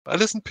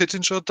Alicen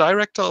Pittenger,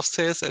 Director of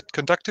Sales at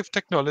Conductive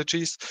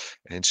Technologies,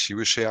 and she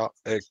will share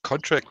a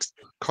contract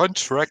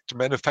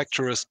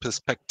manufacturer's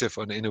perspective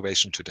on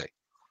innovation today.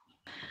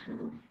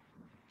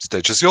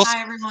 Stage is yours.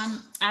 Hi,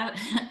 everyone.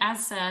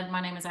 As said,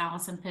 my name is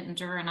Alicen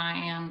Pittenger, and I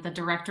am the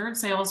Director of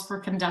Sales for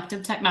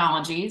Conductive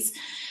Technologies.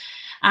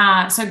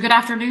 So good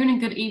afternoon and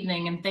good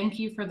evening, and thank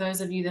you for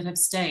those of you that have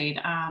stayed.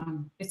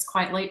 It's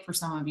quite late for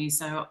some of you,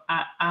 so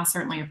I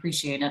certainly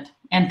appreciate it.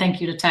 And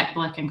thank you to Tech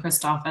Blick and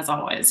Christoph, as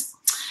always.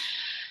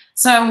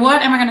 So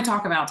what am I going to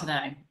talk about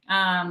today?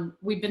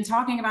 We've been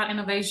talking about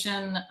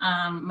innovation,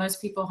 most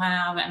people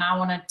have, and I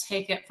want to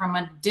take it from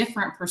a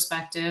different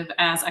perspective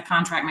as a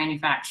contract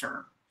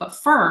manufacturer. But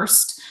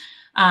first,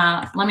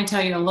 let me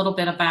tell you a little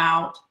bit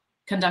about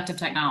Conductive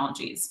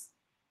Technologies.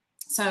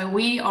 So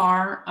we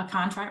are a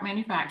contract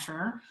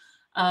manufacturer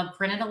of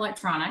printed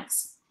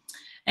electronics,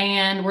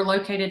 and we're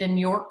located in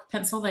York,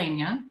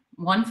 Pennsylvania.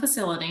 One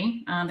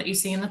facility that you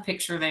see in the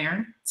picture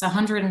there. It's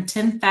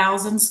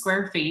 110,000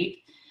 square feet.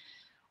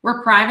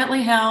 We're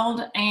privately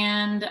held,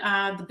 and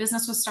the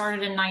business was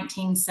started in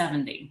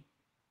 1970.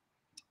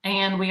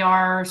 And we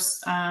are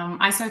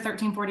ISO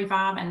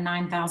 13485 and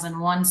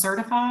 9001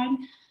 certified,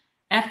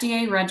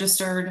 FDA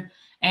registered,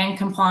 and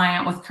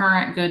compliant with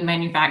current good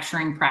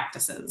manufacturing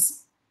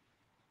practices.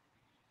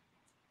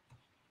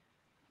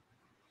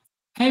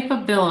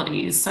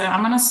 Capabilities. So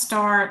I'm going to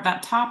start,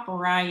 that top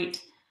right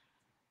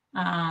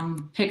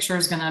picture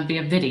is going to be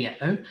a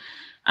video.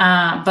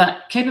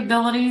 But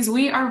capabilities,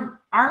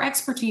 our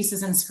expertise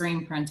is in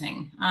screen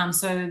printing.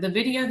 So the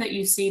video that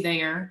you see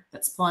there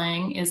that's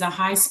playing is a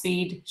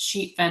high-speed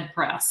sheet-fed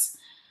press.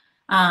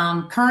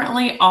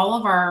 Currently, all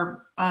of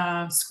our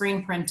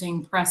screen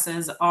printing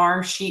presses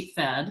are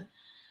sheet-fed.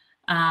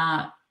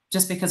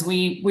 Just because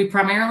we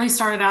primarily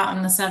started out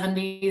in the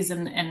 70s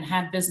and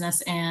had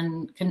business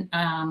in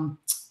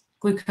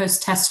glucose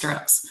test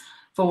strips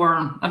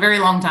for a very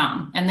long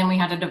time. And then we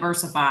had to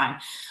diversify.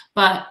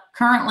 But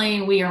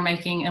currently we are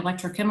making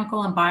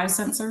electrochemical and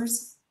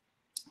biosensors,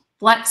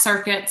 flex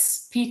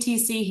circuits,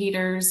 PTC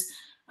heaters.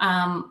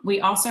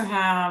 We also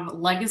have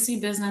legacy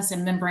business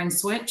in membrane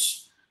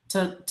switch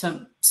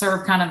to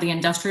serve kind of the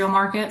industrial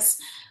markets.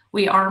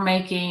 We are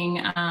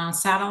making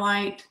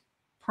satellite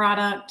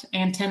product,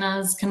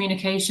 antennas,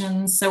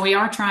 communications. So we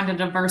are trying to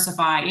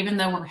diversify. Even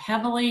though we're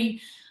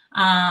heavily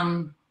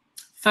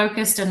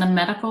focused in the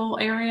medical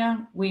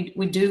area, we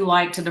do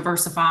like to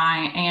diversify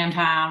and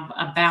have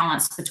a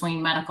balance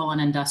between medical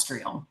and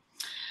industrial.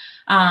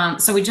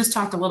 So we just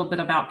talked a little bit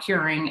about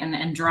curing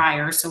and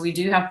dryers. So we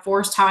do have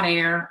forced hot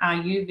air,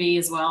 UV,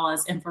 as well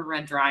as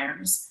infrared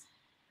dryers.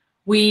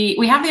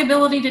 We have the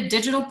ability to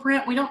digital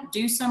print. We don't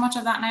do so much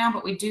of that now,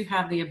 but we do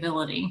have the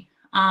ability.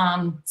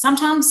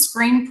 Sometimes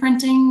screen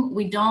printing,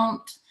 we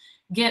don't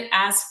get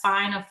as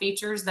fine of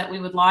features that we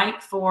would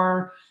like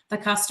for the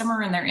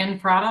customer and their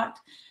end product.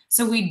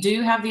 So we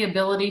do have the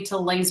ability to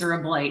laser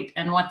ablate.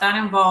 And what that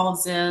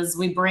involves is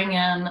we bring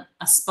in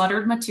a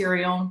sputtered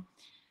material,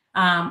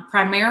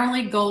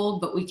 primarily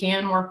gold, but we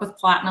can work with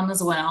platinum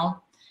as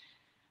well.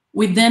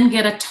 We then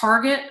get a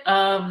target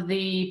of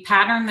the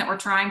pattern that we're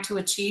trying to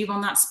achieve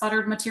on that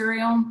sputtered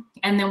material,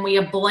 and then we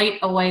ablate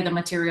away the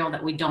material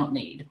that we don't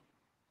need.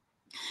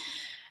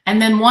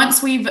 And then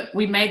once we've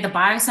made the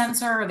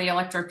biosensor or the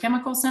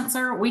electrochemical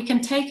sensor, we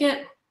can take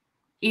it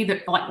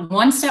either like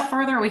one step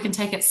further, or we can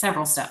take it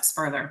several steps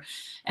further.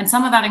 And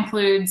some of that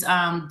includes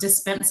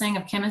dispensing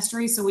of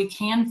chemistry. So we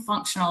can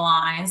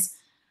functionalize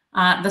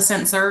the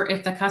sensor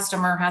if the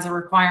customer has a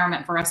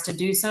requirement for us to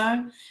do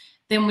so.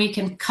 Then we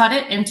can cut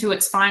it into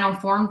its final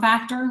form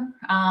factor.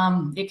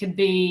 It could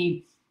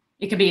be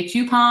a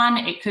coupon.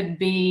 It could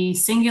be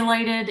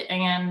singulated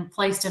and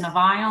placed in a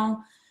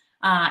vial.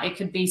 It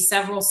could be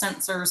several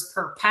sensors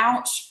per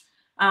pouch.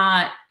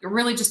 It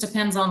really just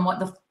depends on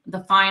what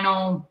the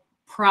final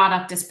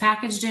product is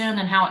packaged in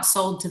and how it's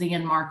sold to the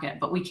end market,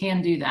 but we can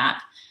do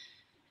that.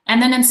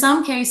 And then in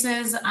some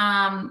cases,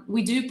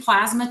 we do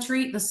plasma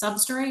treat the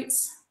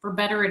substrates for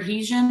better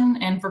adhesion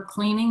and for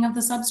cleaning of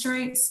the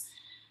substrates.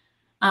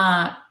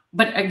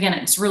 But again,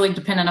 it's really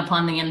dependent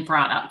upon the end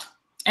product.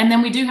 And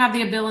then we do have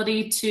the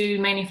ability to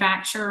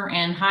manufacture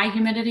in high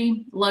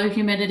humidity, low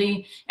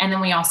humidity, and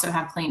then we also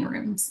have clean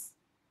rooms.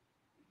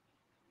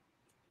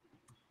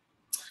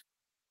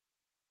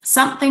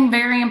 Something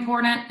very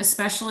important,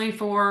 especially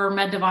for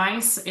med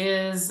device,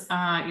 is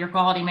your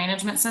quality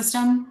management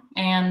system.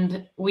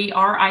 And we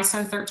are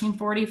ISO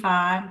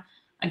 13485.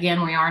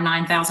 Again, we are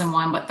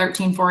 9001, but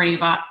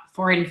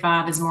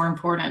 13485 is more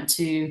important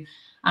to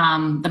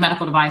the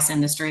medical device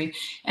industry.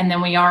 And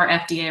then we are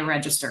FDA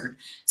registered.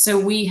 So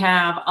we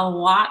have a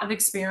lot of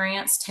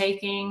experience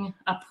taking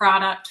a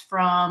product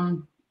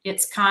from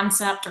its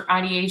concept or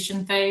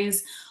ideation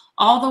phase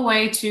all the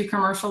way to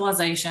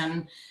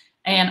commercialization,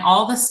 and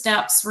all the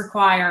steps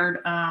required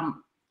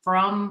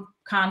from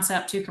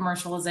concept to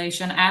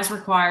commercialization as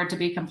required to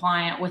be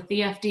compliant with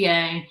the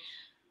FDA,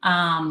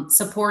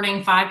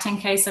 supporting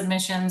 510K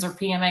submissions or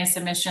PMA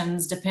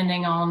submissions,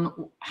 depending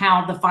on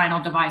how the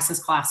final device is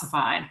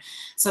classified.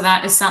 So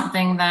that is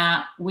something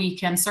that we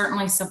can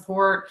certainly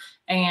support,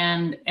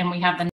 and we have the